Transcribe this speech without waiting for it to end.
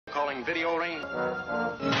following video range.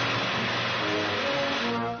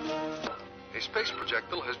 A space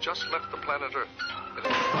projectile has just left the planet Earth.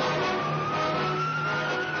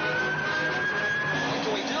 What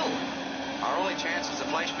do we do? Our only chance is to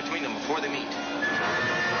flash between them before they meet.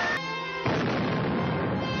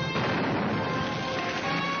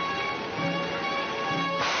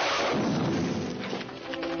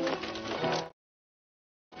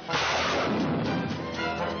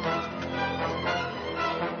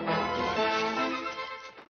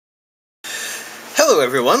 Hello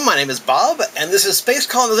everyone, my name is Bob, and this is Space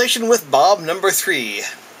Colonization with Bob number 3,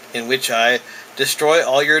 in which I destroy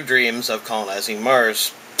all your dreams of colonizing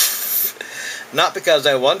Mars. Not because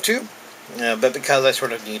I want to, but because I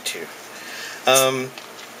sort of need to. I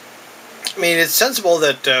mean, it's sensible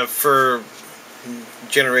that for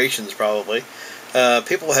generations, probably,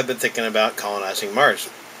 people have been thinking about colonizing Mars.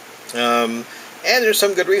 And there's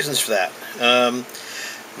some good reasons for that.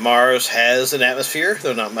 Mars has an atmosphere,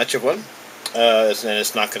 though not much of one. And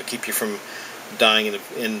it's not going to keep you from dying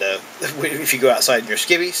if you go outside in your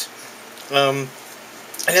skivvies.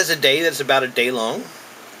 It has a day that's about a day long.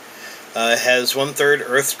 It has 1/3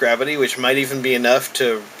 Earth's gravity, which might even be enough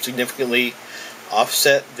to significantly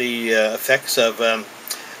offset the effects of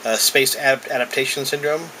space adaptation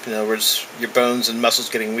syndrome. In other words, your bones and muscles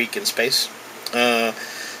getting weak in space. So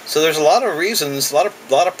there's a lot of reasons, a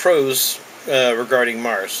lot of pros regarding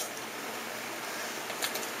Mars.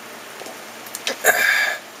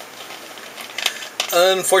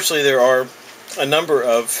 Unfortunately, there are a number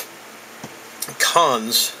of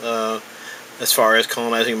cons as far as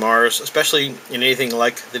colonizing Mars, especially in anything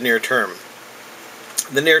like the near term.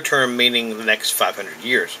 The near term meaning the next 500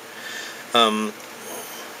 years.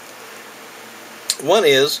 One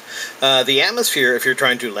is the atmosphere, if you're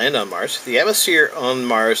trying to land on Mars. The atmosphere on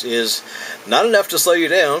Mars is not enough to slow you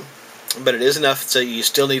down, but it is enough so you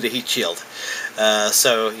still need a heat shield.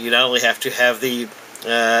 So you not only have to have the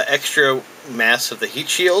extra mass of the heat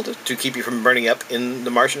shield to keep you from burning up in the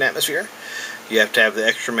Martian atmosphere, you have to have the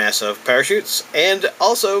extra mass of parachutes, and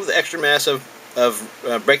also the extra mass of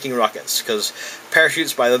braking rockets, because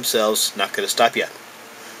parachutes by themselves not going to stop you.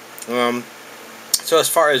 So as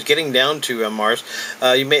far as getting down to Mars,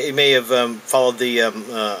 you may have followed the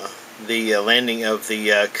landing of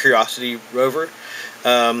the Curiosity rover,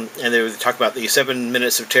 and they talk about the 7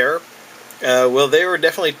 minutes of terror. Well, they were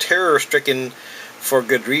definitely terror-stricken for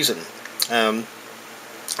good reason.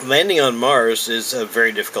 Landing on Mars is a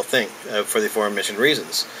very difficult thing for the aforementioned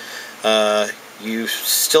reasons. You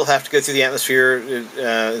still have to go through the atmosphere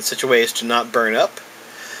in such a way as to not burn up.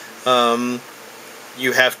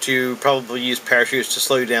 You have to probably use parachutes to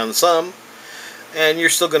slow you down some, and you're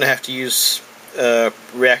still going to have to use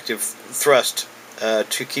reactive thrust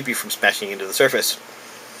to keep you from smashing into the surface.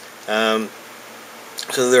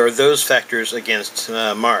 So there are those factors against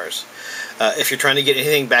Mars. If you're trying to get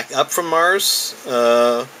anything back up from Mars,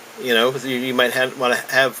 you might want to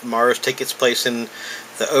have Mars take its place in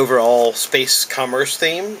the overall space commerce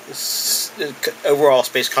theme, overall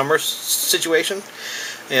space commerce situation.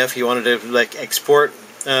 If you wanted to export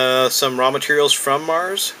some raw materials from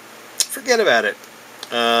Mars, forget about it.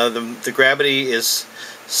 The gravity is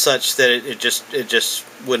such that it just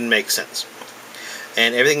wouldn't make sense.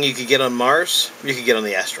 And everything you could get on Mars, you could get on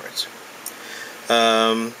the asteroids.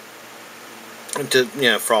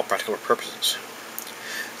 For all practical purposes.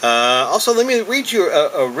 Also, let me read you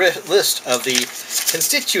a list of the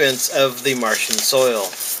constituents of the Martian soil.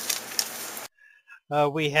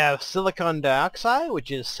 We have silicon dioxide,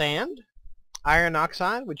 which is sand, iron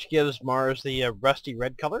oxide, which gives Mars the rusty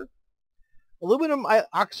red color, aluminum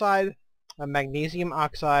oxide, magnesium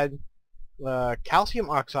oxide, calcium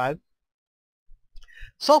oxide,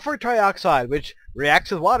 sulfur trioxide, which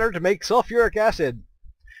reacts with water to make sulfuric acid.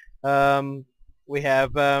 We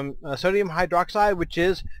have sodium hydroxide, which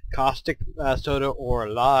is caustic soda or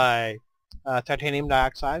lye. Titanium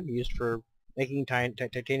dioxide, used for making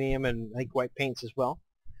titanium and white paints as well.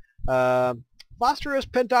 Phosphorus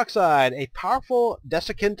pentoxide, a powerful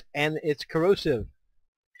desiccant and it's corrosive.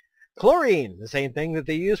 Chlorine, the same thing that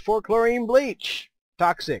they use for chlorine bleach,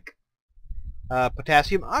 toxic.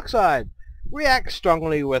 Potassium oxide, reacts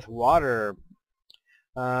strongly with water.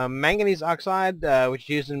 Manganese oxide, which is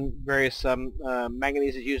used in various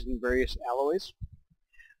manganese is used in various alloys.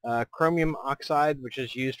 Chromium oxide, which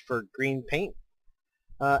is used for green paint,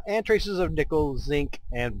 and traces of nickel, zinc,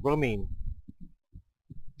 and bromine.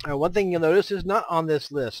 One thing you'll notice is not on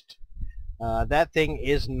this list. That thing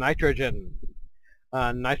is nitrogen.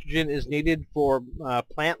 Nitrogen is needed for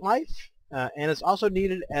plant life, and it's also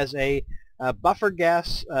needed as a buffer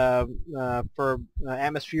gas for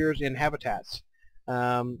atmospheres and habitats.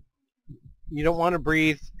 you don't want to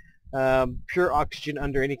breathe pure oxygen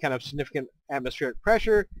under any kind of significant atmospheric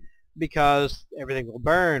pressure, because everything will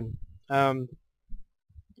burn. And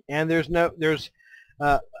there's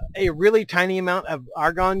a really tiny amount of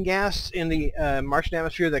argon gas in the Martian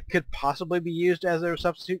atmosphere that could possibly be used as a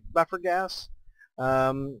substitute buffer gas,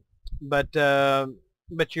 but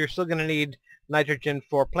you're still going to need nitrogen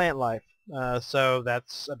for plant life, so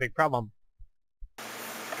that's a big problem.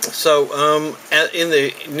 So, in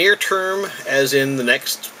the near term, as in the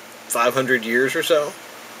next 500 years or so,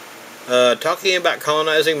 talking about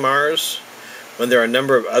colonizing Mars, when there are a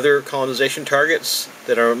number of other colonization targets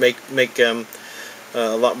that are make a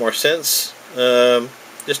lot more sense,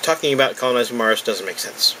 just talking about colonizing Mars doesn't make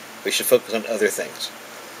sense. We should focus on other things.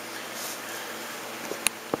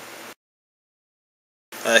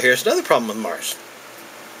 Here's another problem with Mars.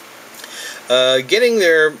 Getting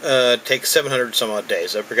there takes 700 some odd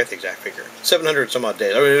days. I forget the exact figure. 700 some odd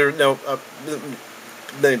days. I mean, no,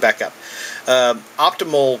 let me back up.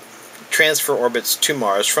 Optimal transfer orbits to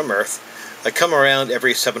Mars from Earth come around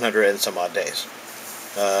every 700 and some odd days,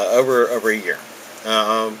 over a year.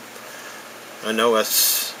 I know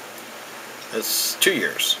that's 2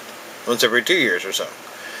 years. Once every 2 years or so.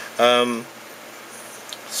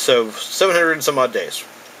 So 700 and some odd days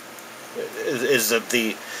is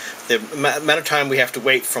the amount of time we have to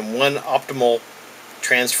wait from one optimal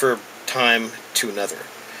transfer time to another.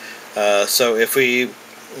 So if we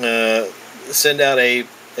send out a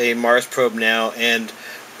Mars probe now and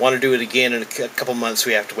want to do it again in a couple months,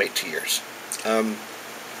 we have to wait 2 years.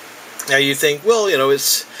 Now you think, well, you know,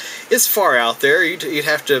 it's far out there. You'd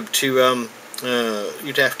have to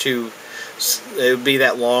it would be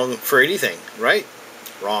that long for anything, right?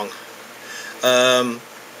 Wrong.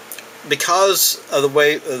 Because of the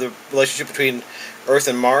way of the relationship between Earth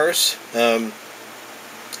and Mars,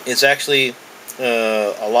 it's actually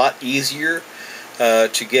a lot easier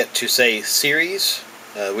to get to, say, Ceres,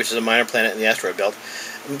 which is a minor planet in the asteroid belt.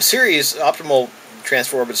 Ceres, optimal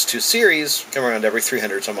transfer orbits to Ceres come around every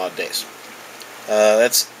 300 some odd days.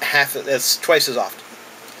 That's twice as often.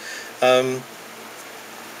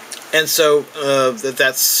 And so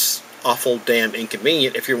that's awful damn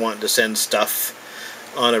inconvenient if you're wanting to send stuff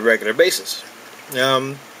on a regular basis.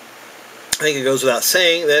 I think it goes without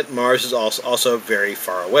saying that Mars is also very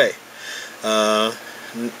far away. The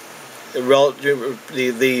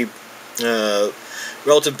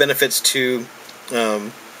relative benefits to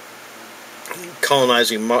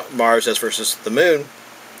colonizing Mars as versus the Moon.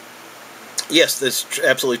 Yes, it's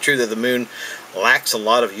absolutely true that the Moon lacks a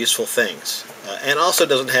lot of useful things, and also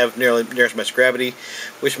doesn't have near as much gravity,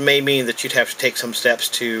 which may mean that you'd have to take some steps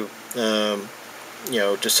to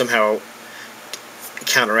to somehow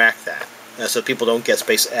counteract that, so people don't get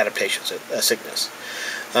space adaptation sickness.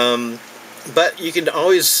 But you can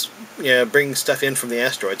always bring stuff in from the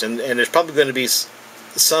asteroids, and there's probably going to be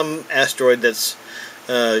some asteroid that's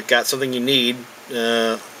got something you need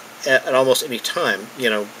at almost any time.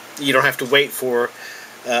 You don't have to wait for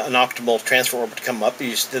an optimal transfer orbit to come up.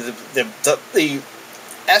 The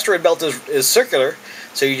asteroid belt is circular,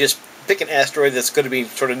 so you just pick an asteroid that's going to be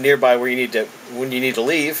sort of nearby where when you need to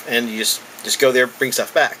leave, and you just go there, bring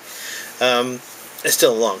stuff back. It's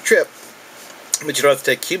still a long trip, but you don't have to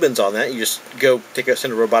take Cubans on that. You just go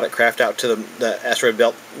send a robotic craft out to the asteroid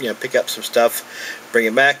belt, pick up some stuff, bring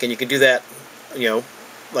it back, and you can do that,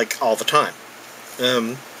 like all the time.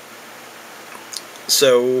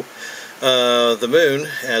 So the Moon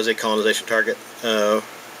as a colonization target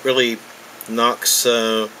really knocks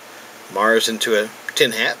Mars into a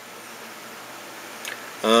tin hat.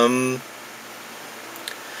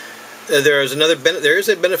 There is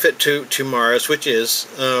a benefit to Mars, which is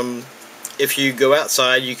if you go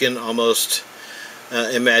outside, you can almost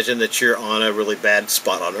imagine that you're on a really bad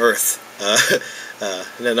spot on Earth.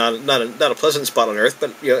 Not a pleasant spot on Earth,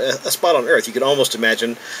 but a spot on Earth. You can almost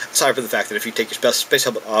imagine, aside from the fact that if you take your space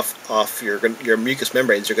helmet off, your mucous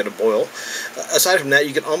membranes are going to boil. Aside from that,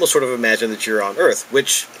 you can almost sort of imagine that you're on Earth,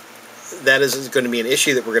 which that is going to be an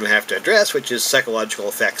issue that we're going to have to address, which is psychological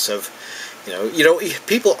effects of,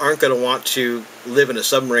 people aren't going to want to live in a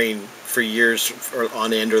submarine for years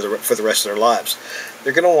on end or for the rest of their lives.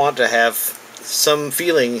 They're going to want to have some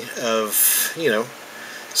feeling of,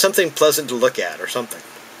 something pleasant to look at or something.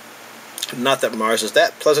 Not that Mars is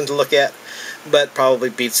that pleasant to look at, but probably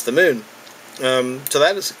beats the Moon. So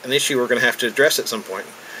that is an issue we're going to have to address at some point.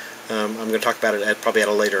 I'm going to talk about it probably in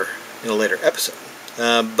a later episode.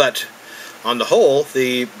 But on the whole,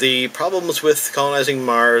 the problems with colonizing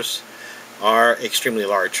Mars are extremely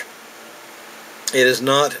large. It is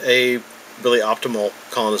not a really optimal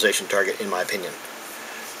colonization target, in my opinion.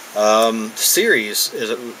 Ceres is,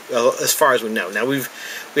 as far as we know. Now we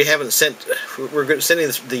haven't sent. We're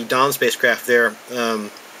sending the Dawn spacecraft there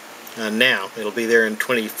now. It'll be there in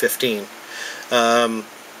 2015.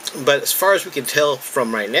 But as far as we can tell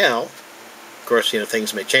from right now, of course,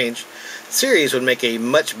 things may change. Ceres would make a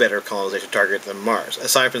much better colonization target than Mars,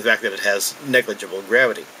 aside from the fact that it has negligible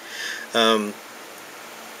gravity.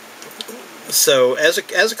 So as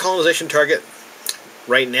a colonization target,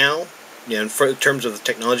 right now, in terms of the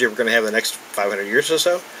technology we're going to have in the next 500 years or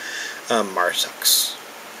so, Mars sucks.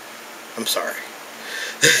 I'm sorry.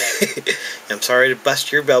 I'm sorry to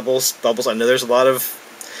bust your bubbles. I know there's a lot of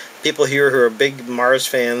people here who are big Mars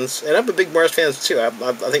fans, and I'm a big Mars fan too. I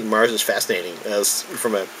think Mars is fascinating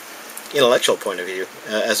from an intellectual point of view,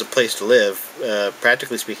 as a place to live.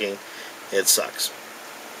 Practically speaking, it sucks.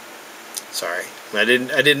 Sorry, I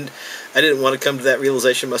didn't want to come to that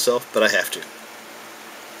realization myself, but I have to.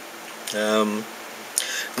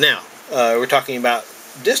 Now we're talking about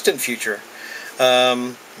distant future.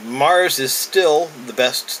 Mars is still the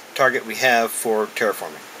best target we have for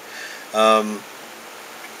terraforming.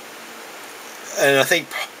 And I think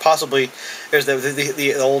possibly there's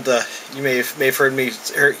the old, you may have heard me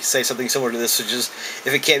say something similar to this, which is,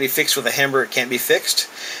 if it can't be fixed with a hammer, it can't be fixed.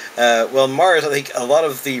 Well, Mars, I think a lot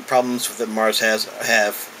of the problems that Mars has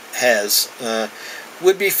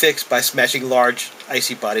would be fixed by smashing large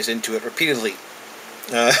icy bodies into it repeatedly.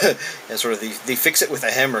 And sort of the fix it with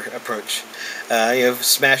a hammer approach.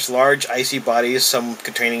 Smash large icy bodies, some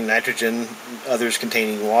containing nitrogen, others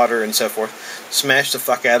containing water, and so forth. Smash the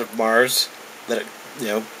fuck out of Mars. Let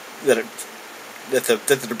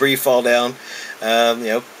the debris fall down.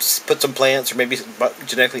 Put some plants, or maybe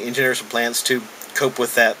genetically engineer some plants to cope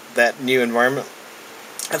with that new environment.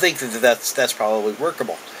 I think that's probably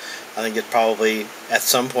workable. I think it's probably at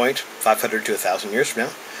some point, 500 to 1,000 years from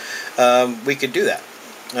now, we could do that.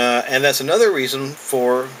 And that's another reason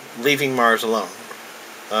for leaving Mars alone,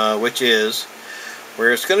 which is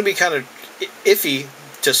where it's going to be kind of iffy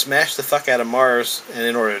to smash the fuck out of Mars, and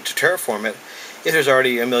in order to terraform it, if there's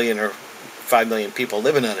already 1 million or 5 million people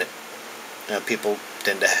living on it. People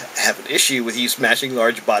tend to have an issue with you smashing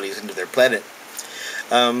large bodies into their planet.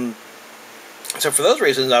 So for those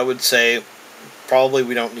reasons, I would say probably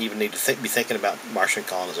we don't even need to be thinking about Martian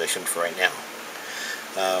colonization for right now.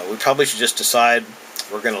 We probably should just decide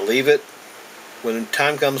we're going to leave it. When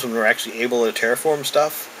time comes when we're actually able to terraform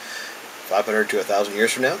stuff, 500 to 1,000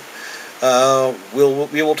 years from now, we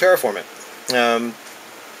will terraform it.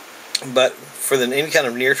 But for any kind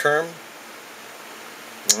of near term,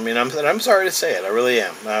 I mean, I'm sorry to say it. I really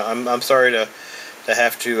am. I'm sorry to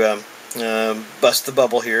have to bust the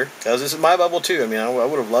bubble here, because this is my bubble too. I mean, I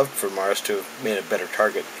would have loved for Mars to have made a better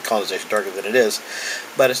colonization target than it is,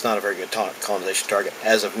 but it's not a very good colonization target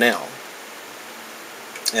as of now.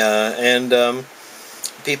 And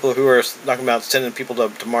people who are talking about sending people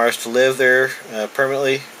to Mars to live there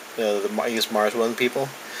permanently, I guess Mars One people.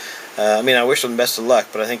 I mean, I wish them best of luck,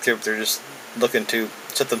 but I think they're just looking to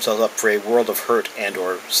set themselves up for a world of hurt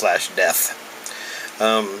and/or /death.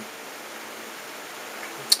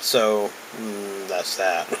 So that's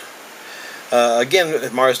that.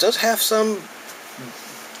 Again, Mars does have some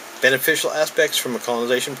beneficial aspects from a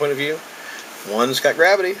colonization point of view. One's got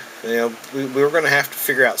gravity. We're going to have to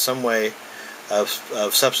figure out some way of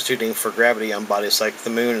substituting for gravity on bodies like the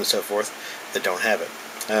moon and so forth that don't have it.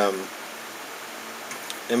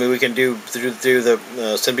 I mean, we can do the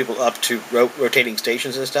send people up to rotating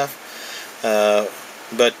stations and stuff,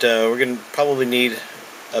 but we're going to probably need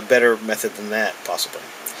a better method than that, possibly.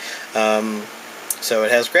 So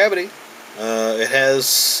it has gravity. It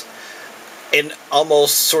has an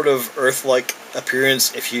almost sort of Earth-like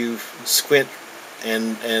appearance if you squint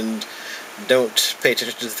and don't pay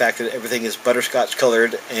attention to the fact that everything is butterscotch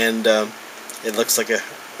colored, and it looks like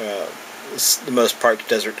the most parked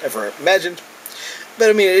desert ever imagined. But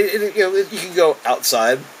I mean, you can go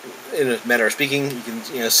outside. In a matter of speaking, you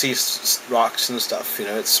can see rocks and stuff.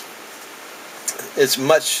 It's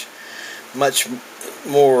much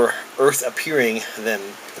more Earth appearing than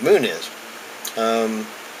the moon is.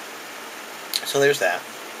 So there's that.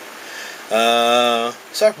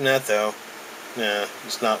 Aside from that, though, yeah,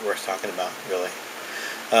 it's not worth talking about, really.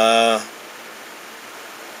 I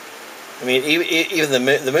mean, even the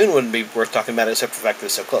moon wouldn't be worth talking about, except for the fact that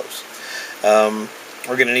it's so close.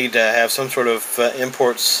 We're going to need to have some sort of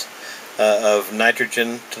imports of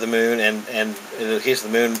nitrogen to the moon, and in the case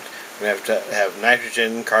of the moon, we have to have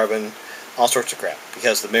nitrogen, carbon, all sorts of crap,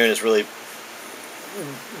 because the moon is really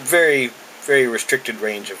very, very restricted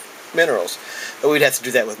range of minerals. But we'd have to do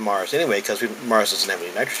that with Mars anyway, because Mars doesn't have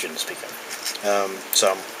any nitrogen to speak of.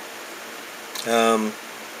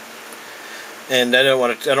 and I don't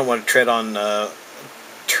want to tread on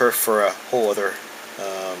turf for a whole other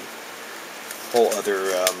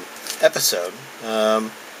episode.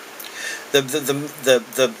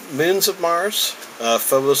 The moons of Mars,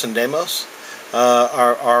 Phobos and Deimos,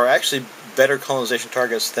 are actually better colonization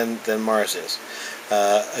targets than Mars is.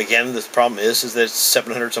 Again, the problem is that it's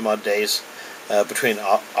 700 some odd days between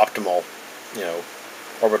optimal,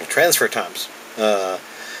 orbital transfer times,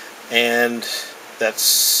 and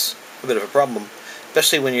that's a bit of a problem,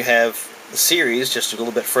 especially when you have the Ceres just a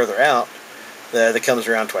little bit further out that comes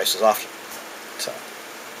around twice as often. So,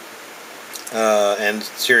 and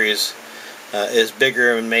Ceres is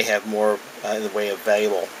bigger and may have more in the way of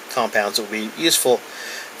valuable compounds that would be useful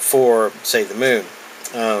for, say, the moon,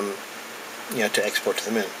 to export to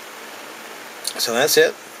the moon. So that's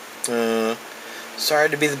it. Sorry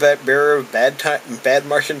to be the bearer of bad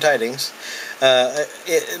Martian tidings.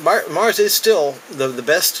 Mars is still the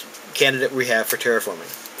best candidate we have for terraforming.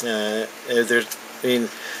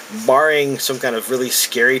 Barring some kind of really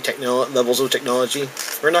scary levels of technology,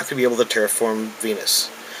 we're not going to be able to terraform Venus.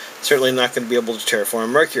 Certainly not going to be able to terraform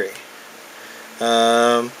Mercury.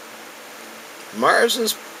 Mars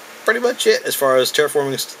is pretty much it as far as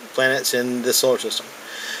terraforming planets in the solar system.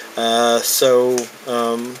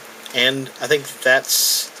 And I think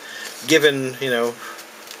that's given,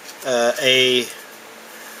 a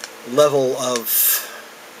level of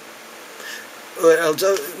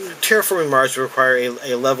terraforming Mars would require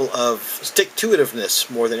a level of stick-to-itiveness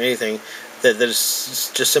more than anything that is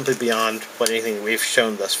just simply beyond what anything we've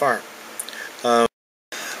shown thus far.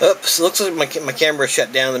 Oops, looks like my camera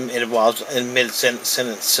shut down in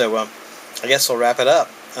mid-sentence, so I guess I'll wrap it up.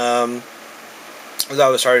 As I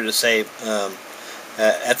was starting to say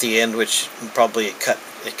at the end, which probably it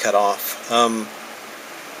cut off.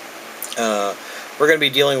 We're going to be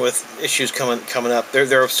dealing with issues coming up.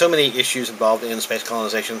 There are so many issues involved in space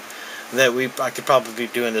colonization that I could probably be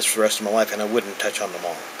doing this for the rest of my life, and I wouldn't touch on them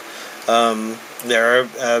all. There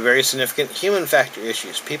are very significant human factor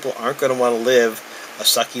issues. People aren't going to want to live a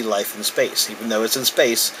sucky life in space, even though it's in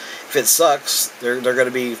space. If it sucks, they're going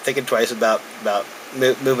to be thinking twice about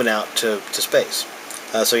moving out to space.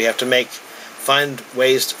 So you have to find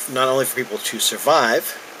ways not only for people to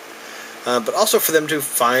survive, but also for them to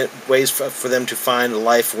find ways for them to find a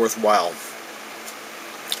life worthwhile.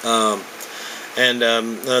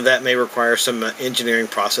 That may require some engineering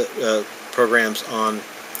programs on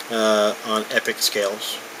epic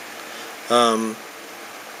scales.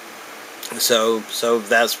 So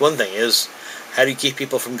that's one thing, is how do you keep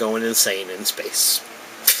people from going insane in space?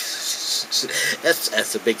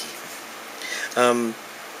 that's a biggie.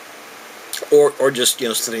 Or just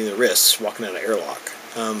slitting their wrists walking down an airlock.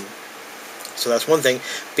 So that's one thing.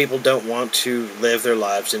 People don't want to live their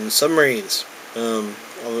lives in submarines.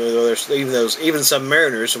 Although there's even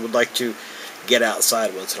submariners who would like to get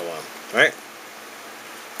outside once in a while, right?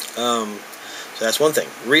 So that's one thing.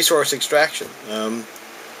 Resource extraction.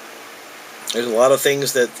 There's a lot of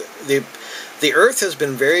things that the Earth has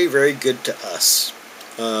been very, very good to us.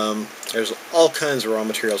 There's all kinds of raw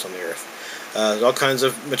materials on the Earth. There's all kinds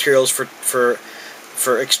of materials for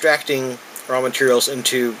extracting raw materials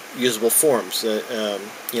into usable forms.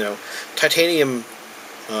 Titanium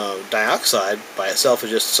dioxide by itself is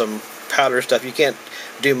just some powder stuff. You can't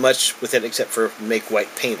do much with it except for make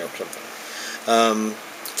white paint or something.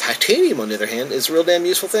 Titanium, on the other hand, is a real damn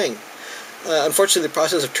useful thing. Unfortunately, the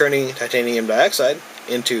process of turning titanium dioxide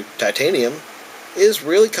into titanium is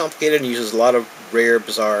really complicated and uses a lot of rare,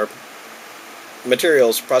 bizarre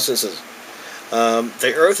processes.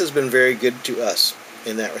 The Earth has been very good to us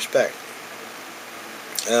in that respect.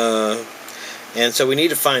 And so we need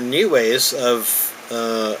to find new ways of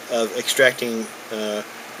extracting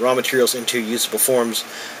raw materials into usable forms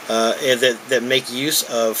that make use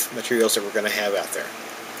of materials that we're going to have out there.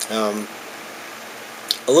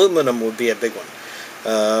 Aluminum would be a big one.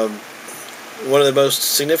 One of the most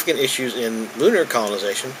significant issues in lunar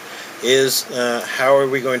colonization is how are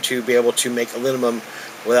we going to be able to make aluminum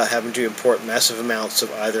without having to import massive amounts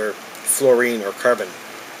of either fluorine or carbon.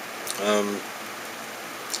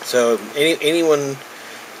 So anyone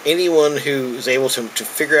who is able to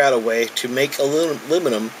figure out a way to make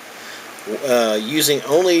aluminum using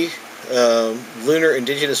only lunar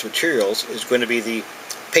indigenous materials is going to be the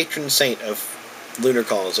patron saint of lunar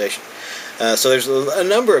colonization. So there's a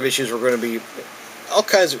number of issues all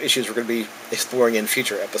kinds of issues we're going to be exploring in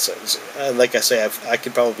future episodes. Like I say, I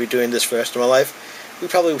could probably be doing this for the rest of my life. We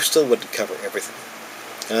probably still wouldn't cover everything.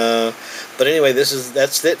 But anyway,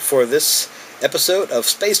 that's it for this episode of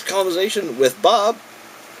Space Colonization with Bob.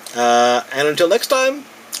 And until next time,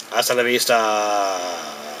 hasta la vista.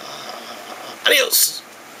 Adios!